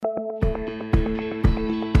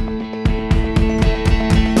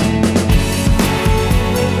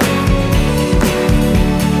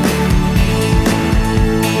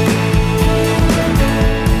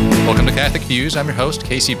Fuse. I'm your host,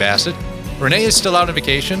 Casey Bassett. Renee is still out on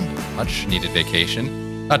vacation, much needed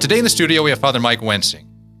vacation. Today in the studio, we have Father Mike Wensing.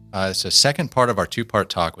 It's a second part of our two-part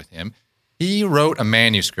talk with him. He wrote a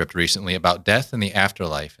manuscript recently about death and the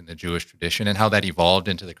afterlife in the Jewish tradition and how that evolved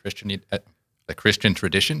into the Christian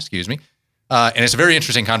tradition, and it's a very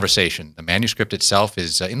interesting conversation. The manuscript itself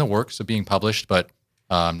is in the works of being published, but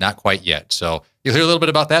not quite yet. So you'll hear a little bit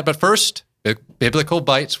about that. But first, Biblical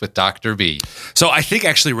Bites with Dr. B. So I think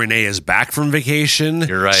actually Renee is back from vacation.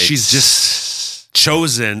 You're right. She's just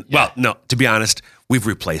chosen. Yeah. Well, no, to be honest, we've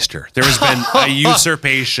replaced her. There has been a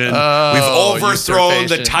usurpation. We've overthrown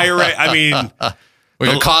the tyrant. I mean,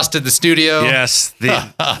 we've accosted the studio. Yes.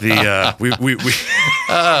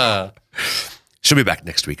 She'll be back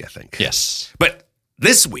next week, I think. Yes. But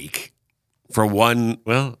this week, for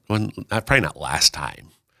probably not last time,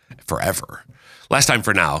 forever. Last time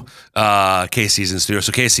for now, Casey's in studio.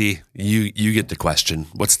 So Casey, you get the question.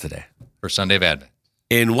 What's today? First Sunday of Advent.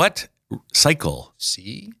 In what cycle?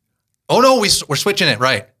 C? Oh, no, we're switching it,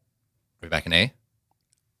 right. Are we back in A?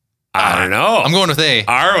 I don't know. I'm going with A.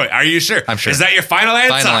 Are you sure? I'm sure. Is that your final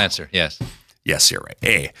answer? Final answer, yes. Yes, you're right.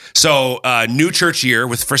 A. So new church year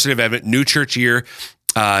with First Sunday of Advent, new church year.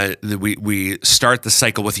 We start the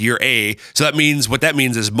cycle with year A. So that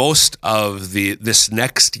means is most of this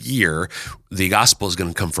next year, the gospel is going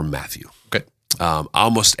to come from Matthew. Okay.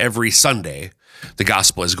 Almost every Sunday, the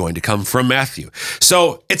gospel is going to come from Matthew.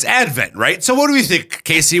 So it's Advent, right? So what do we think,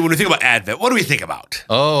 Casey, when we think about Advent? What do we think about?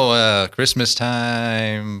 Oh, Christmas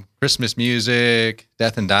time, Christmas music,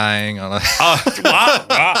 death and dying. Wow.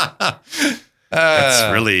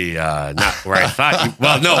 That's really not where I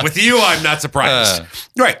thought. With you, I'm not surprised.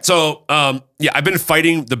 Right. So, I've been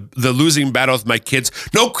fighting the losing battle with my kids.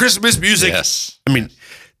 No Christmas music. Yes. I mean,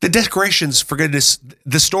 the decorations, for goodness,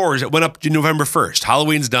 the stores, it went up to November 1st.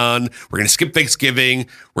 Halloween's done. We're going to skip Thanksgiving.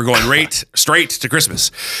 We're going straight to Christmas.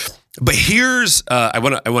 But here's, I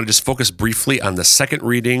want to just focus briefly on the second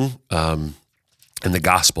reading in the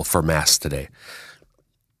gospel for Mass today.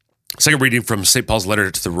 Second reading from St. Paul's letter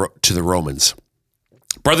to the Romans.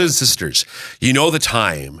 Brothers and sisters, you know the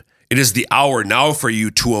time. It is the hour now for you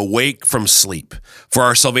to awake from sleep. For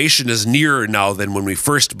our salvation is nearer now than when we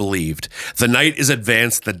first believed. The night is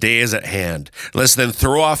advanced, the day is at hand. Let's then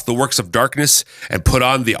throw off the works of darkness and put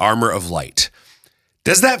on the armor of light.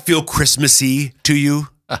 Does that feel Christmassy to you?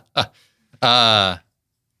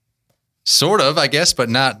 Sort of, I guess, but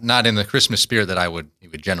not in the Christmas spirit that you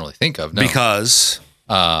would generally think of. No. Because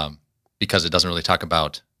it doesn't really talk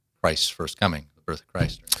about Christ's first coming, the birth of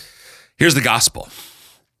Christ. Here's the gospel.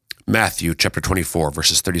 Matthew chapter 24,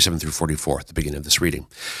 verses 37 through 44, at the beginning of this reading.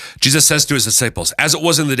 Jesus says to his disciples, as it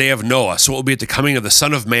was in the day of Noah, so it will be at the coming of the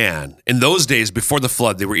Son of Man. In those days before the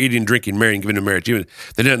flood, they were eating, drinking, marrying, giving in marriage. They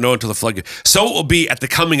didn't know until the flood. So it will be at the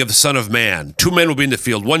coming of the Son of Man. 2 men will be in the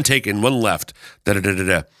field, one taken, one left.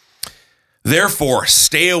 Therefore,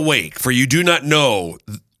 stay awake, for you do not know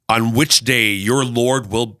on which day your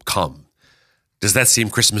Lord will come. Does that seem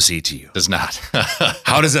Christmassy to you? Does not.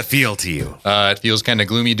 How does it feel to you? It feels kind of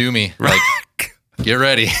gloomy-doomy. Like, get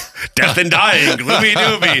ready. Death and dying,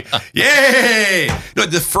 gloomy-doomy. Yay! No,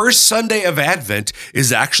 the first Sunday of Advent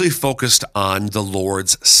is actually focused on the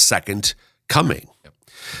Lord's second coming.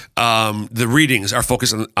 The readings are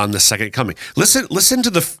focused on the second coming. Listen to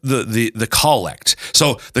the collect.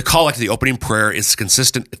 So the collect, the opening prayer, is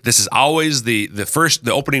consistent. This is always the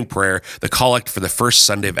opening prayer, the collect for the first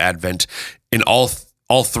Sunday of Advent in all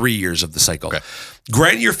 3 years of the cycle. Okay.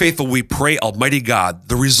 Grant your faithful, we pray, Almighty God,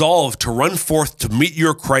 the resolve to run forth to meet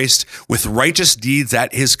your Christ with righteous deeds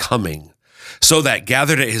at his coming, so that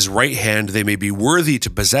gathered at his right hand they may be worthy to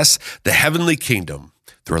possess the heavenly kingdom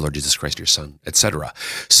through our Lord Jesus Christ, your Son, etc.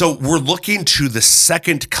 So we're looking to the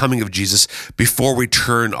second coming of Jesus before we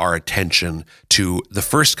turn our attention to the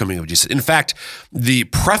first coming of Jesus. In fact, the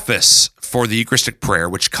preface for the Eucharistic prayer,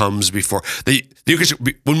 which comes before the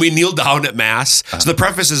Eucharistic, when we kneel down at Mass, so the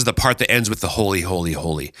preface is the part that ends with the Holy, Holy,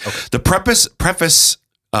 Holy. Okay. The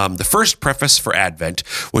the first preface for Advent,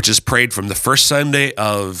 which is prayed from the first Sunday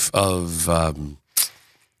of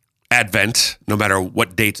Advent, no matter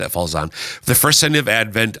what date that falls on, the first Sunday of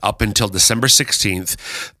Advent up until December 16th,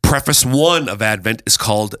 preface 1 of Advent is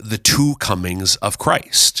called The Two Comings of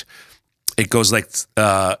Christ. It goes like,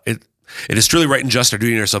 It is truly right and just, our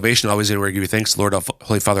duty and our salvation, always and everywhere give you thanks, Lord,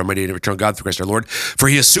 Holy Father, Almighty and eternal God, through Christ our Lord. For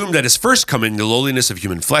he assumed at his first coming the lowliness of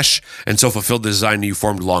human flesh, and so fulfilled the design you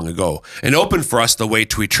formed long ago, and opened for us the way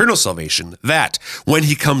to eternal salvation, that when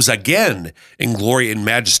he comes again in glory and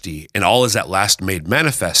majesty, and all is at last made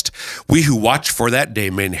manifest, we who watch for that day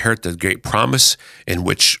may inherit the great promise in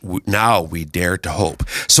which now we dare to hope.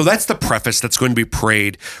 So that's the preface that's going to be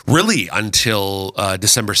prayed really until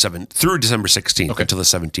December 7th, through December 16th, until the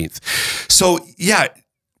 17th. So yeah,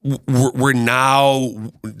 we're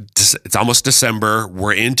now, it's almost December,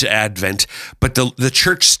 we're into Advent, but the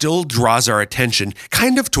church still draws our attention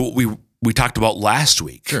kind of to what we talked about last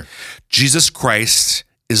week. Sure. Jesus Christ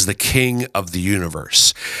is the King of the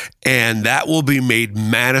universe. And that will be made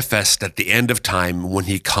manifest at the end of time when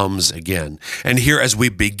he comes again. And here, as we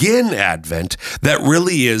begin Advent, that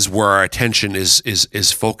really is where our attention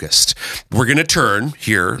is focused. We're going to turn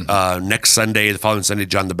here next Sunday, the following Sunday,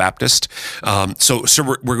 John the Baptist. So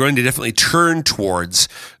we're going to definitely turn towards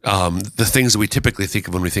the things that we typically think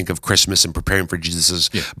of when we think of Christmas and preparing for Jesus'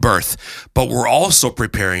 birth. But we're also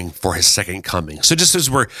preparing for his second coming. So just as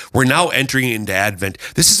we're now entering into Advent,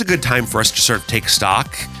 this is a good time for us to sort of take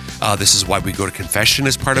stock. This is why we go to confession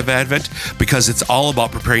as part of Advent, because it's all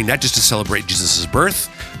about preparing not just to celebrate Jesus' birth,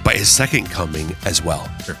 but his second coming as well.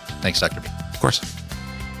 Sure. Thanks, Dr. B. Of course.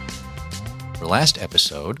 For last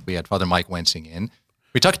episode, we had Father Mike Wensing in.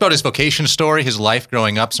 We talked about his vocation story, his life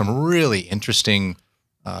growing up, some really interesting,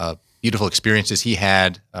 beautiful experiences he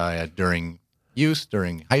had during youth,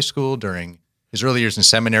 during high school, during his early years in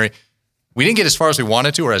seminary. We didn't get as far as we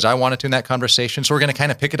wanted to, or as I wanted to in that conversation, so we're going to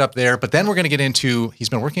kind of pick it up there. But then we're going to get into, he's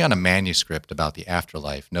been working on a manuscript about the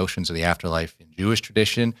afterlife, notions of the afterlife in Jewish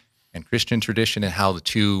tradition and Christian tradition, and how the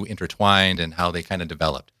two intertwined and how they kind of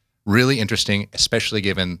developed. Really interesting, especially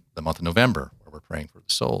given the month of November, where we're praying for the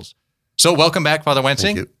souls. So welcome back, Father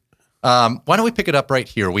Wensing. Thank you. Why don't we pick it up right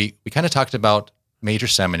here? We kind of talked about major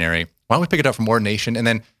seminary. Why don't we pick it up from ordination, and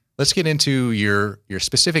then let's get into your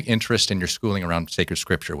specific interest in your schooling around sacred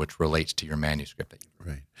scripture, which relates to your manuscript.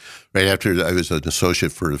 Right after I was an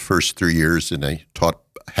associate for the first 3 years, and I taught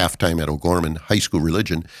half-time at O'Gorman High School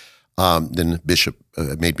Religion. Then the bishop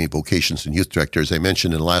made me vocations and youth director, as I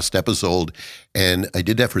mentioned in the last episode, and I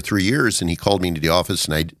did that for 3 years. And he called me into the office,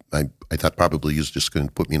 and I thought probably he was just going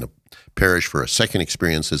to put me in a parish for a second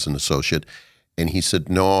experience as an associate. And he said,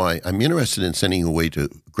 "No, I'm interested in sending you away to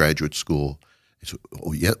graduate school." I said,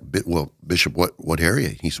 "Oh, yeah, well, Bishop, what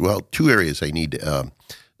area?" He said, "Well, two areas I need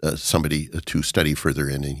somebody to study further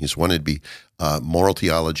in." And he's wanted to be moral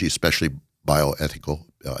theology, especially bioethical,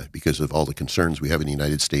 because of all the concerns we have in the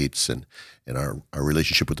United States and our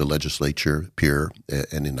relationship with the legislature here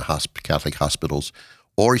and in the Catholic hospitals.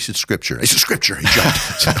 Or he said Scripture. I said Scripture. He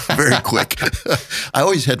jumped very quick. I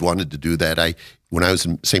always had wanted to do that. When I was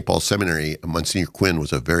in St. Paul's Seminary, Monsignor Quinn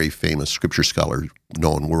was a very famous Scripture scholar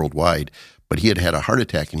known worldwide. But he had had a heart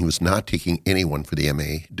attack, and he was not taking anyone for the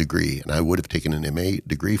MA degree, and I would have taken an MA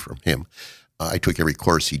degree from him. I took every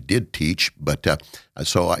course he did teach, but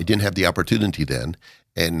so I didn't have the opportunity then.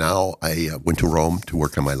 And now I went to Rome to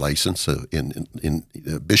work on my license.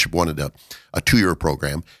 Bishop wanted a 2-year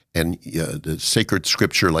program, and the Sacred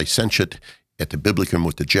Scripture Licentiate at the Biblicum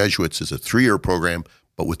with the Jesuits is a 3-year program,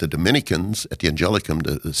 but with the Dominicans at the Angelicum,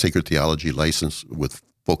 the Sacred Theology license with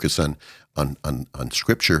focus on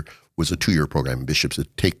Scripture was a 2-year program. Bishops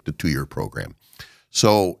that take the 2-year program.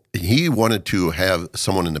 So he wanted to have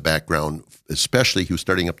someone in the background, especially he was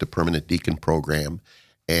starting up the permanent deacon program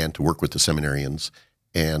and to work with the seminarians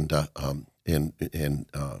and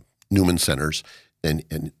Newman centers.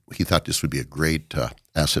 And he thought this would be a great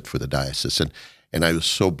asset for the diocese. And I was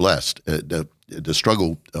so blessed. The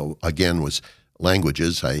struggle, again, was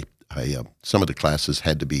languages. Some of the classes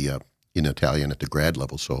had to be in Italian at the grad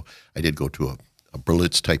level, so I did go to a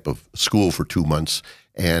Berlitz type of school for 2 months,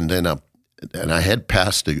 and then and I had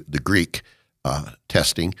passed the Greek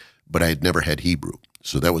testing, but I had never had Hebrew.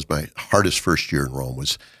 So that was my hardest first year in Rome.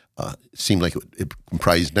 Seemed like it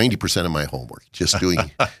comprised 90% of my homework, just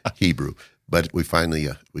doing Hebrew. But we finally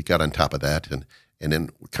we got on top of that, and then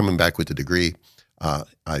coming back with the degree,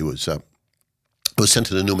 I was sent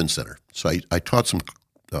to the Newman Center. So I taught some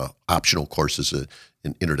optional courses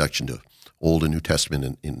in Introduction to Old and New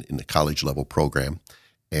Testament in the college level program,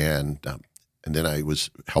 and then I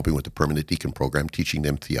was helping with the permanent deacon program, teaching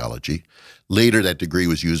them theology. Later, that degree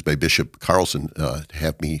was used by Bishop Carlson to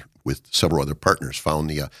have me with several other partners found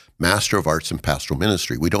the Master of Arts in Pastoral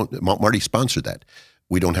Ministry. Marty sponsored that.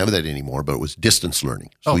 We don't have that anymore, but it was distance learning.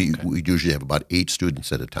 So we usually have about 8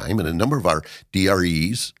 students at a time, and a number of our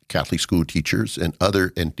DREs, Catholic school teachers,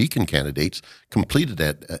 and deacon candidates completed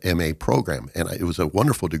that MA program, and it was a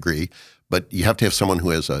wonderful degree. But you have to have someone who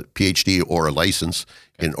has a PhD or a license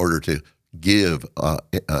in order to give a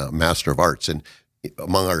Master of Arts. And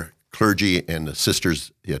among our clergy and the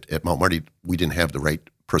sisters at Mount Marty, we didn't have the right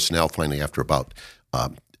personnel finally after about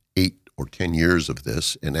 8 or 10 years of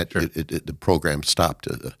this, and that the program stopped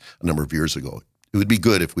a number of years ago. It would be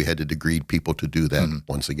good if we had the degreed people to do that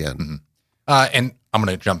once again. Mm-hmm. And I'm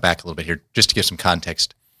going to jump back a little bit here just to give some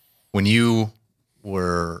context. When you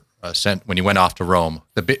were when you went off to Rome,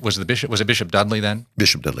 was it Bishop Dudley then?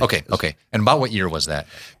 Bishop Dudley. Okay. And about what year was that?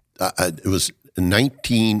 It was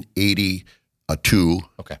 1982.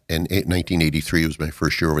 Okay. And 1983 was my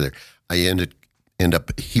first year over there. I end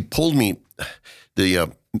up. He pulled me.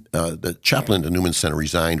 The chaplain at the Newman Center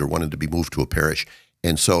resigned or wanted to be moved to a parish.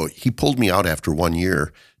 And so he pulled me out after 1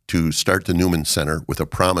 year to start the Newman Center with a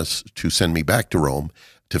promise to send me back to Rome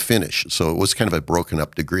to finish. So it was kind of a broken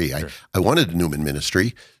up degree. Sure. I wanted a Newman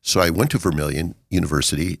ministry, so I went to Vermilion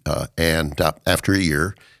University, and after a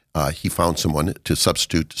year, he found someone to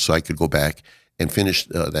substitute so I could go back and finish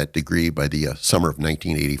that degree by the summer of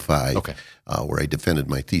 1985, where I defended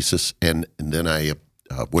my thesis. And then I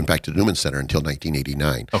went back to the Newman Center until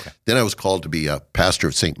 1989. Okay. Then I was called to be a pastor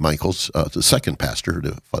of St. Michael's, the second pastor.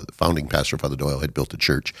 The founding pastor, Father Doyle, had built the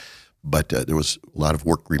church. But there was a lot of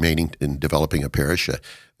work remaining in developing a parish. I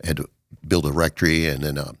had to build a rectory and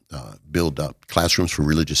then build classrooms for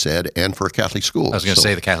religious ed and for a Catholic school. I was going to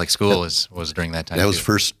say the Catholic school was during that time. That was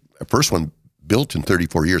first one built in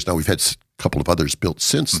 34 years. Now we've had a couple of others built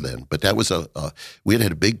since then, but that was we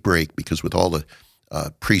had a big break because with all the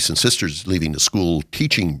priests and sisters leaving the school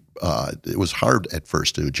teaching, it was hard at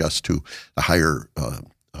first to adjust to the higher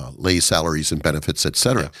lay salaries and benefits, et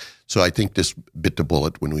cetera. Yeah. So I think this bit the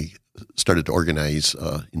bullet when we started to organize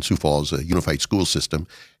in Sioux Falls a unified school system,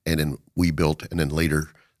 and then we built, and then later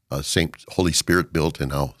St. Holy Spirit built,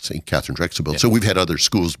 and now St. Catherine Drexel built. Yeah. So we've had other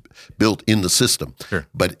schools built in the system. Sure.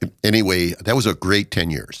 But anyway, that was a great 10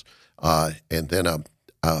 years. And then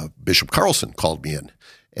Bishop Carlson called me in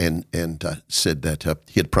and said that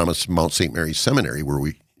he had promised Mount St. Mary's Seminary, where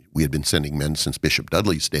we had been sending men since Bishop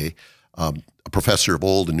Dudley's day, a professor of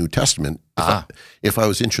Old and New Testament, if I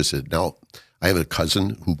was interested. Now, I have a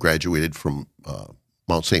cousin who graduated from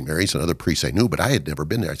Mount St. Mary's and other priests I knew, but I had never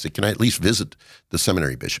been there. I said, can I at least visit the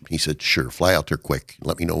seminary bishop? He said, sure, fly out there quick.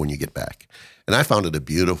 Let me know when you get back. And I found it a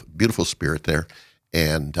beautiful, beautiful spirit there.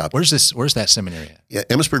 And where's that seminary at? Yeah,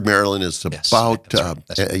 Emmitsburg, Maryland is about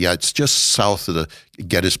it's just south of the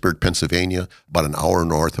Gettysburg, Pennsylvania, about an hour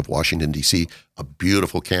north of Washington, D.C., a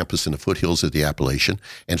beautiful campus in the foothills of the Appalachian,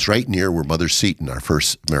 and it's right near where Mother Seton, our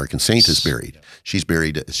first American saint, is buried. Yeah. She's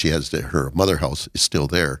buried, her mother house is still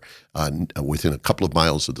there within a couple of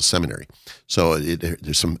miles of the seminary. So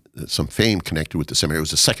there's some fame connected with the seminary. It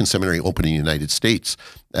was the second seminary opened in the United States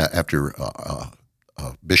after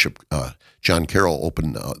Bishop John Carroll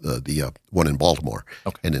opened the one in Baltimore,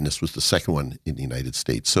 and then this was the second one in the United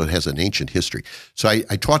States. So it has an ancient history. So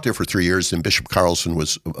I taught there for 3 years, and Bishop Carlson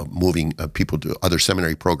was moving people to other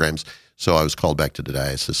seminary programs. So I was called back to the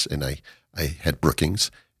diocese, and I had Brookings,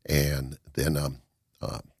 and then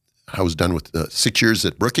I was done with 6 years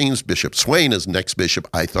at Brookings. Bishop Swain is next bishop.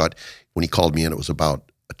 I thought when he called me in, it was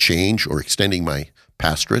about a change or extending my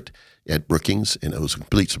pastorate at Brookings, and it was a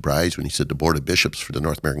complete surprise when he said the Board of Bishops for the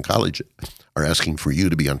North American College are asking for you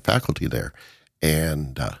to be on faculty there.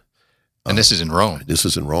 And this is in Rome. This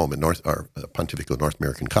is in Rome, in our Pontifical North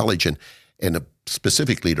American College, and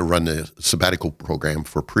specifically to run the sabbatical program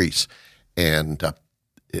for priests. And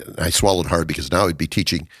I swallowed hard because now I'd be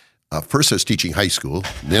teaching. First I was teaching high school,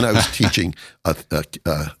 then I was teaching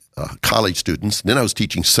college students. Then I was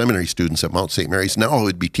teaching seminary students at Mount St. Mary's. Now I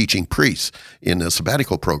would be teaching priests in a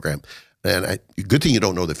sabbatical program. And good thing you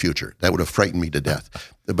don't know the future. That would have frightened me to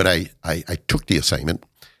death. But I took the assignment,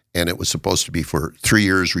 and it was supposed to be for 3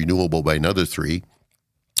 years, renewable by another 3.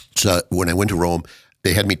 So when I went to Rome,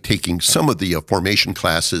 they had me taking some of the formation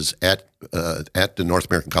classes at the North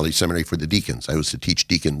American College Seminary for the deacons. I was to teach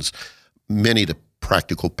deacons many of the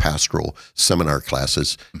practical pastoral seminar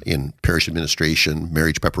classes in parish administration,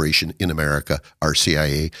 marriage preparation in America,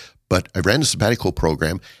 RCIA. But I ran a sabbatical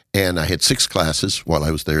program, and I had 6 classes while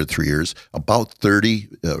I was there 3 years, about 30,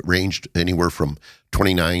 ranged anywhere from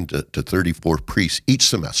 29 to 34 priests each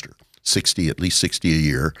semester, at least 60 a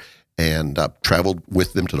year, and traveled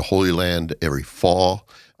with them to the Holy Land every fall.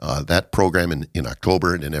 That program in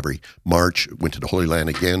October, and then every March went to the Holy Land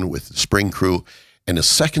again with the spring crew. And the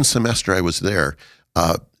second semester I was there,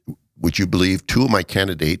 would you believe 2 of my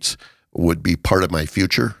candidates would be part of my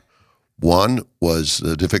future? One was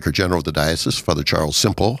the Vicar General of the diocese, Father Charles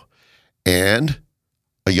Simple, and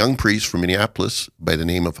a young priest from Minneapolis by the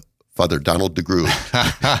name of Father Donald DeGrood.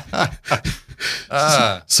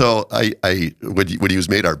 So when he was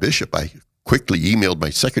made our bishop, I quickly emailed my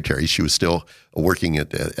secretary. She was still working at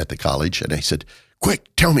the college, and I said,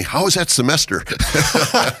 "Quick, tell me, how was that semester?"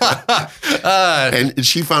 And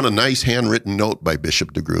she found a nice handwritten note by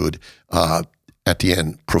Bishop DeGrood at the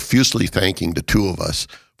end, profusely thanking the 2 of us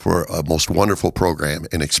for a most wonderful program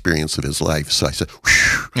and experience of his life. So I said,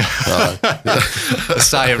 a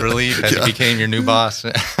sigh of relief as he became your new boss.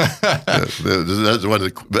 That's one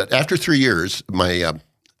of but after 3 years, I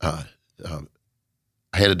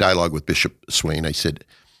had a dialogue with Bishop Swain. I said,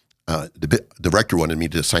 the rector wanted me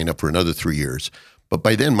to sign up for another 3 years. But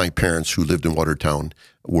by then, my parents, who lived in Watertown,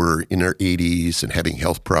 were in their 80s and having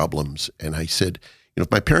health problems. And I said, if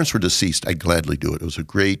my parents were deceased, I'd gladly do it. It was a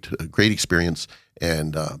great experience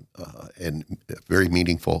and very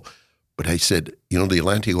meaningful. But I said, the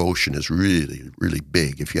Atlantic Ocean is really, really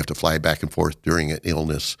big if you have to fly back and forth during an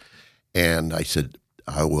illness. And I said,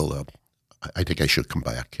 I will. I think I should come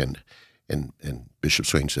back. And Bishop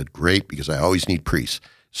Swain said, great, because I always need priests.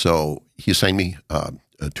 So he assigned me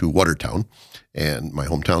to Watertown, and my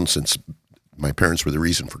hometown, since my parents were the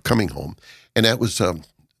reason for coming home. And that was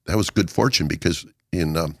good fortune, because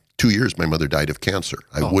in 2 years, my mother died of cancer.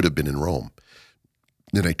 I would have been in Rome.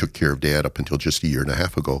 Then I took care of Dad up until just a year and a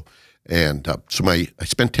half ago. And so I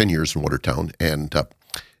spent 10 years in Watertown, and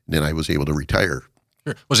then I was able to retire.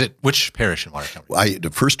 Sure. Was it which parish in Watertown? The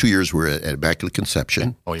first 2 years were at Immaculate Conception.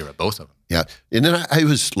 Okay. Oh, you were at both of them. Yeah. And then I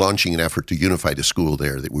was launching an effort to unify the school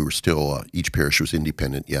there, that we were still, each parish was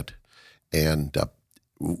independent yet. And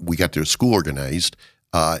we got the school organized.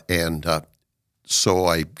 So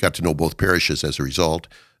I got to know both parishes as a result.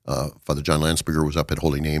 Father John Landsberger was up at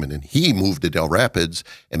Holy Name, and then he moved to Del Rapids,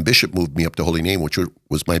 and Bishop moved me up to Holy Name, which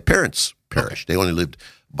was my parents' parish. Okay. They only lived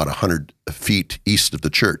about 100 feet east of the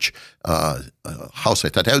church house. I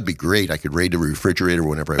thought that would be great. I could raid the refrigerator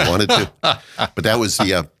whenever I wanted to. But that was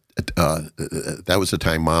the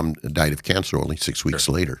time Mom died of cancer only 6 weeks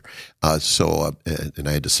later. And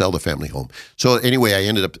I had to sell the family home. So anyway, I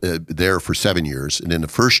ended up there for 7 years. And in the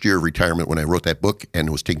first year of retirement, when I wrote that book and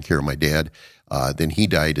was taking care of my dad, then he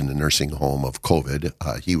died in the nursing home of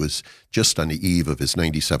COVID. He was just on the eve of his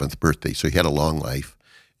 97th birthday, so he had a long life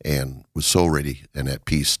and was so ready and at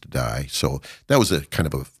peace to die. So that was a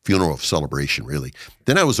kind of a funeral of celebration, really.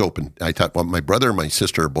 Then I was open. I thought, well, my brother and my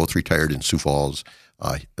sister are both retired in Sioux Falls.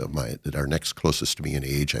 That are next closest to me in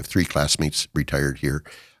age. I have 3 classmates retired here.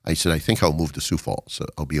 I said, I think I'll move to Sioux Falls. So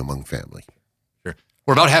I'll be among family. Sure.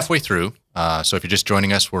 We're about halfway through. So if you're just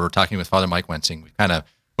joining us, we're talking with Father Mike Wensing. We kind of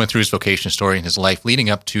went through his vocation story and his life leading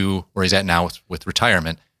up to where he's at now with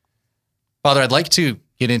retirement. Father, I'd like to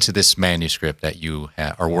get into this manuscript that you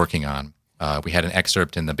are working on. We had an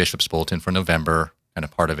excerpt in the Bishop's Bulletin for November, kind of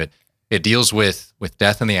part of it. It deals with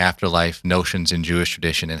death and the afterlife, notions in Jewish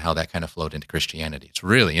tradition, and how that kind of flowed into Christianity. It's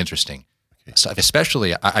really interesting stuff,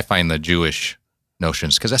 especially I find the Jewish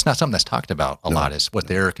notions, because that's not something that's talked about a lot, is what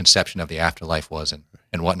their conception of the afterlife was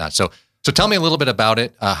and whatnot. So tell me a little bit about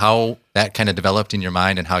it, how that kind of developed in your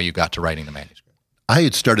mind and how you got to writing the manuscript. I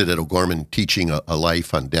had started at O'Gorman teaching a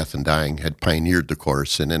life on death and dying, had pioneered the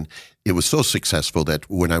course, and then it was so successful that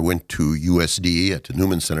when I went to USD at the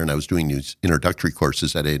Newman Center and I was doing these introductory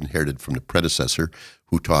courses that I inherited from the predecessor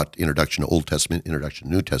who taught Introduction to Old Testament, Introduction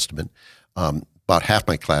to New Testament, about half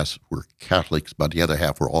my class were Catholics, about the other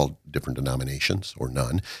half were all different denominations or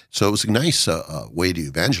none. So it was a nice way to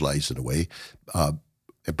evangelize in a way,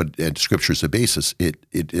 but Scripture is the basis.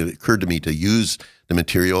 It occurred to me to use the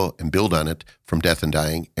material and build on it from death and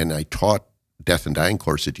dying, and I taught death and dying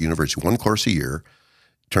course at the university, 1 course a year.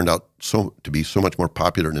 Turned out to be so much more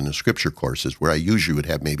popular than the Scripture courses, where I usually would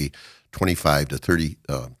have maybe 25 to 30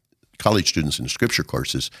 college students in the Scripture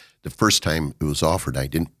courses. The first time it was offered, I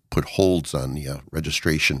didn't put holds on the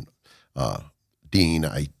registration dean.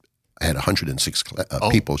 I had 106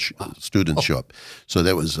 students show up. So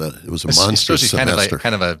it was a monstrous semester.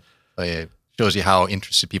 Shows you how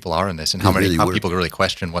interested people are in this, and how people really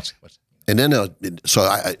question what's. And then,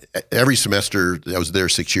 every semester, I was there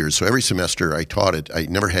 6 years, so every semester I taught it. I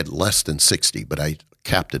never had less than 60, but I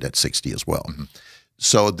capped it at 60 as well. Mm-hmm.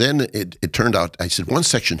 So then it turned out, I said, one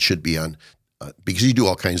section should be on, because you do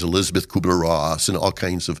all kinds of Elizabeth Kubler-Ross and all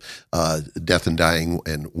kinds of death and dying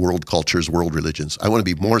and world cultures, world religions. I want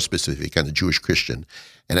to be more specific on the Jewish Christian.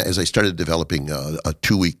 And as I started developing a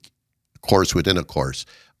 2-week course within a course,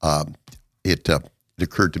 it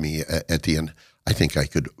occurred to me at the end, I think I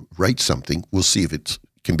could write something. We'll see if it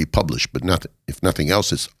can be published, but if nothing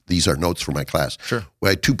else, these are notes for my class. Sure. We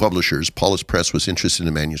had two publishers. Paulus Press was interested in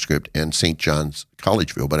the manuscript, and St. John's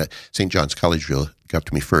Collegeville. But St. John's Collegeville got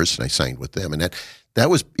to me first, and I signed with them. And that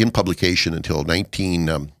was in publication until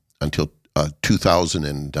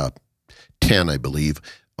 2010, I believe,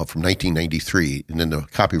 from 1993, and then the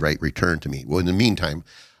copyright returned to me. Well, in the meantime,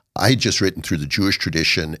 I had just written through the Jewish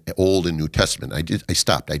tradition, Old and New Testament. I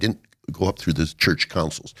stopped. I didn't go up through the church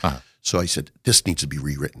councils. Uh-huh. So I said, this needs to be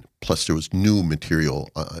rewritten. Plus, there was new material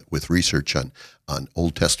with research on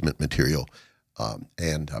Old Testament material,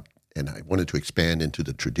 and I wanted to expand into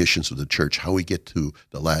the traditions of the church, how we get to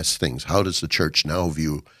the last things. How does the church now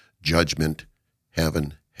view judgment,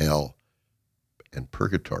 heaven, hell, and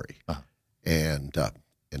purgatory, and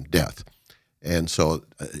death? And so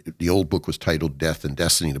the old book was titled Death and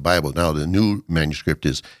Destiny in the Bible. Now the new manuscript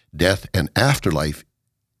is Death and Afterlife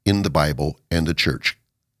in the Bible and the Church,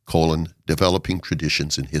 developing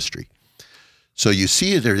traditions in history. So you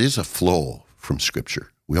see there is a flow from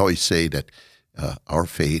Scripture. We always say that our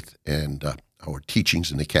faith and our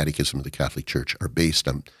teachings in the Catechism of the Catholic Church are based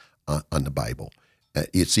on the Bible.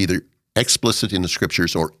 It's either explicit in the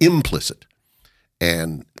Scriptures or implicit.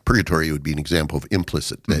 And purgatory would be an example of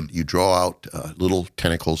implicit, that you draw out little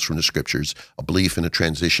tentacles from the Scriptures, a belief in a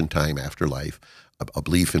transition time after life, a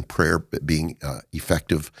belief in prayer being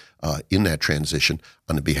effective in that transition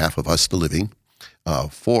on the behalf of us, the living,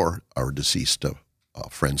 for our deceased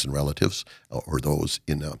friends and relatives, or those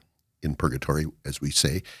in purgatory, as we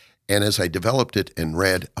say. And as I developed it and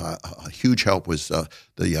read, a huge help was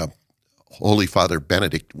the Holy Father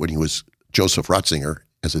Benedict, when he was Joseph Ratzinger.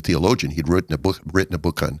 As a theologian, he'd written a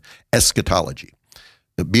book on eschatology.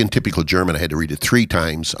 Being typical German, I had to read it 3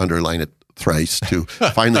 times, underline it thrice to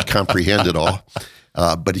finally comprehend it all.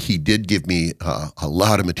 But he did give me a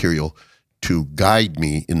lot of material to guide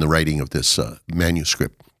me in the writing of this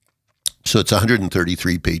manuscript. So it's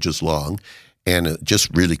 133 pages long, and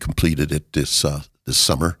just really completed it this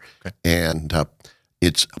summer. Okay. And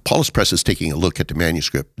Paulus Press is taking a look at the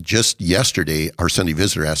manuscript. Just yesterday, our Sunday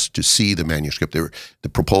visitor asked to see the manuscript. The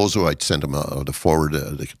proposal, I'd sent him the forward,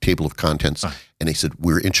 the table of contents, and they said,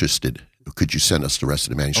 we're interested. Could you send us the rest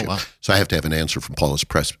of the manuscript? Oh, wow. So I have to have an answer from Paulus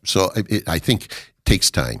Press. So I think it takes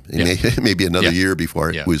time. It may be another year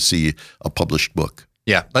before we'll see a published book.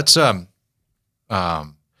 Yeah, let's talk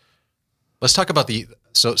about the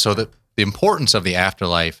importance of the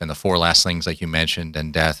afterlife and the 4 last things, like you mentioned,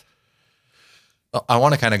 and death. I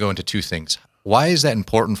want to kind of go into 2 things. Why is that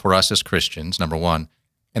important for us as Christians, number 1?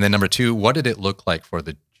 And then number 2, what did it look like for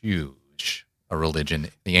the Jewish religion,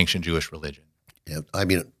 the ancient Jewish religion? Yeah, I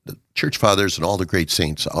mean, the church fathers and all the great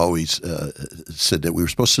saints always said that we were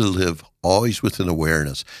supposed to live always with an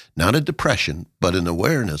awareness, not a depression, but an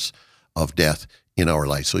awareness of death in our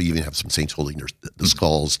life. So you even have some saints holding the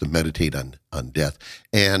skulls to meditate on death.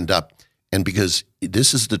 And because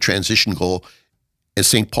this is the transition goal, as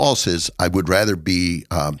St. Paul says, I would rather be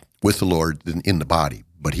with the Lord than in the body,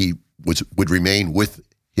 but he would remain with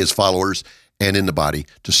his followers and in the body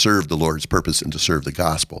to serve the Lord's purpose and to serve the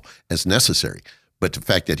gospel as necessary. But the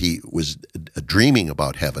fact that he was dreaming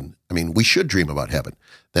about heaven, I mean, we should dream about heaven.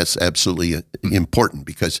 That's absolutely important,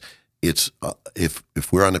 because it's if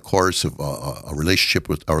we're on the course of a relationship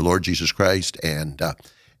with our Lord Jesus Christ and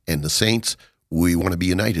the saints, we want to be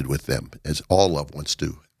united with them, as all love wants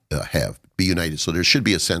to be united. So there should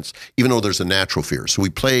be a sense, even though there's a natural fear. So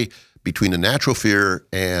we play between the natural fear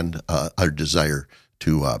and our desire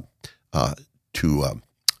to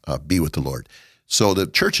be with the Lord. So the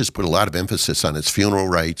church has put a lot of emphasis on its funeral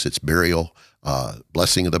rites, its burial,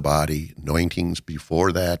 blessing of the body, anointings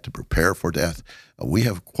before that to prepare for death. We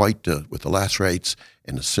have quite, with the last rites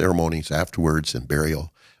and the ceremonies afterwards and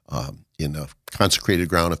burial, in a consecrated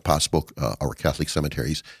ground, if possible, our Catholic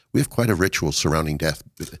cemeteries, we have quite a ritual surrounding death,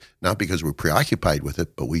 not because we're preoccupied with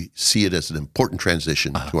it, but we see it as an important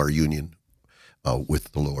transition to our union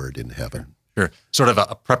with the Lord in heaven. Sure. Sort of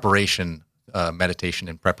a preparation, meditation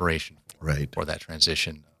and preparation for that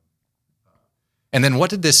transition. And then how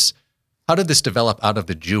did this develop out of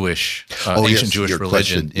the Jewish, ancient Jewish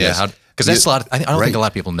religion? Question, yes. Because that's a lot. I don't think a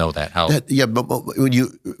lot of people know that. But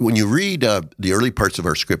when you read the early parts of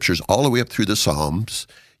our scriptures, all the way up through the Psalms,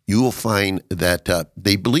 you will find that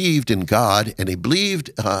they believed in God and they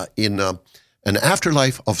believed in an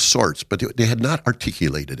afterlife of sorts, but they had not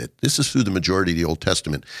articulated it. This is through the majority of the Old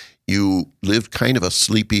Testament. You lived kind of a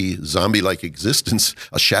sleepy, zombie-like existence,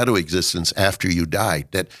 a shadow existence after you died.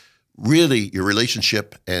 That really your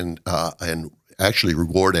relationship and actually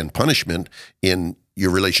reward and punishment in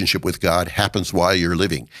your relationship with God happens while you're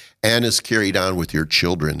living and is carried on with your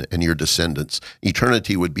children and your descendants.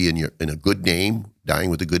 Eternity would be in a good name, dying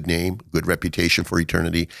with a good name, good reputation for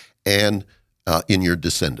eternity, and in your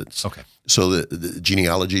descendants. Okay. So the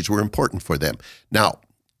genealogies were important for them. Now,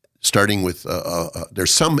 starting with,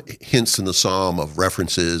 there's some hints in the Psalm of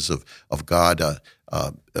references of God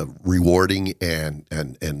rewarding and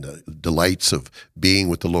delights of being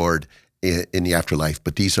with the Lord in the afterlife,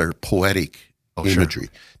 but these are poetic imagery.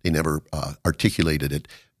 Sure. They never articulated it.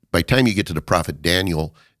 By the time you get to the prophet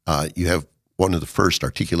Daniel, you have one of the first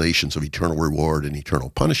articulations of eternal reward and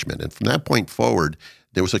eternal punishment. And from that point forward,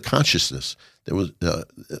 there was a consciousness. There was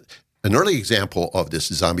an early example of this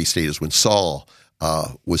zombie state is when Saul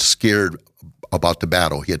was scared about the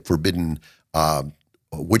battle. He had forbidden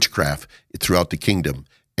witchcraft throughout the kingdom,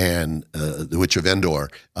 and the witch of Endor,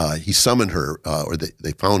 he summoned her, or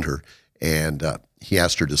they found her, and he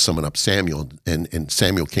asked her to summon up Samuel, and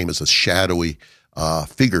Samuel came as a shadowy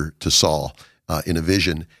figure to Saul in a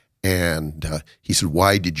vision, and he said,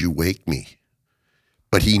 "Why did you wake me?"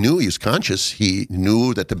 But he knew, he was conscious, he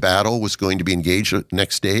knew that the battle was going to be engaged the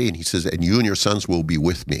next day, and he says, "And you and your sons will be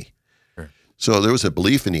with me." Sure. So there was a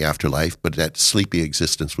belief in the afterlife, but that sleepy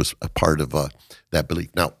existence was a part of that belief.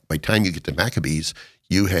 Now, by the time you get to Maccabees,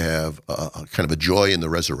 you have a kind of a joy in the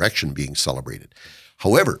resurrection being celebrated.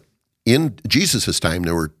 However, in Jesus' time,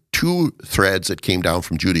 there were two threads that came down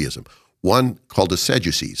from Judaism. One called the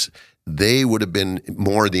Sadducees. They would have been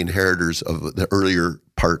more the inheritors of the earlier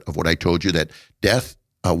part of what I told you, that death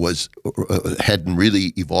hadn't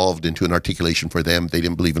really evolved into an articulation for them. They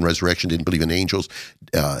didn't believe in resurrection, didn't believe in angels,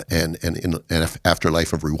 and in an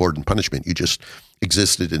afterlife of reward and punishment. You just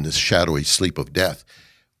existed in this shadowy sleep of death,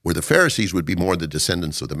 where the Pharisees would be more the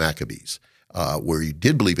descendants of the Maccabees, where you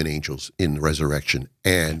did believe in angels, in resurrection,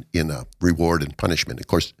 and in reward and punishment. Of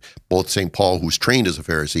course, both St. Paul, who's trained as a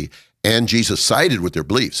Pharisee, and Jesus sided with their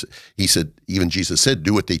beliefs. He said, even Jesus said,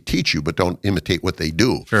 "Do what they teach you, but don't imitate what they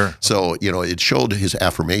do." Sure. So, it showed his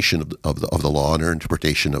affirmation of the law and their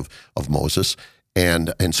interpretation of Moses.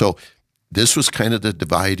 And so this was kind of the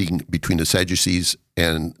dividing between the Sadducees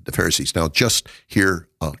and the Pharisees. Now, just here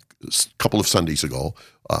a couple of Sundays ago,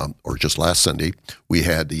 or just last Sunday, we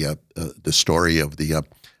had the story of the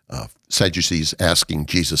Sadducees asking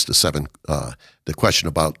Jesus the question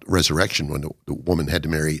about resurrection when the woman had to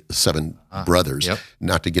marry 7 brothers. Yep.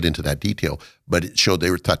 Not to get into that detail, but it showed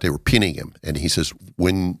thought they were pinning him. And he says,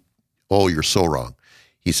 you're so wrong.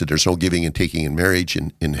 He said, there's no giving and taking in marriage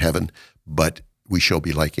in heaven, but we shall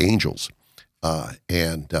be like angels.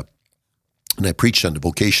 And I preached on the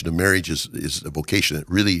vocation of marriage is a vocation that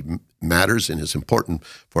really matters and is important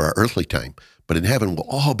for our earthly time. But in heaven, we'll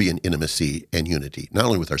all be in intimacy and unity, not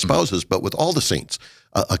only with our spouses, but with all the saints,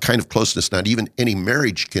 a kind of closeness not even any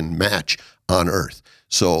marriage can match on earth.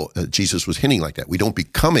 So Jesus was hinting like that. We don't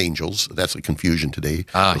become angels. That's a confusion today.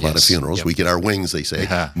 A lot of funerals. Yep. We get our wings, they say.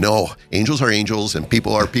 Yeah. No, angels are angels and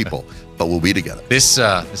people are people, but we'll be together. This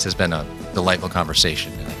has been a delightful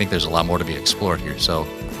conversation, and I think there's a lot more to be explored here. So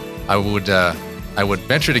I would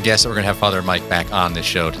venture to guess that we're going to have Father Mike back on this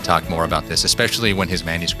show to talk more about this, especially when his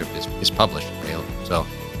manuscript is published and available. So,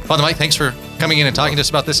 Father Mike, thanks for coming in and talking to us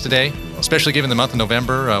about this today, especially given the month of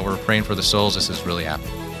November. We're praying for the souls. This is really apt.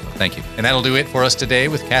 Thank you. And that'll do it for us today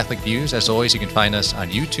with Catholic Views. As always, you can find us on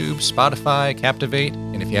YouTube, Spotify, Captivate.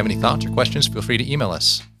 And if you have any thoughts or questions, feel free to email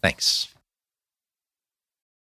us. Thanks.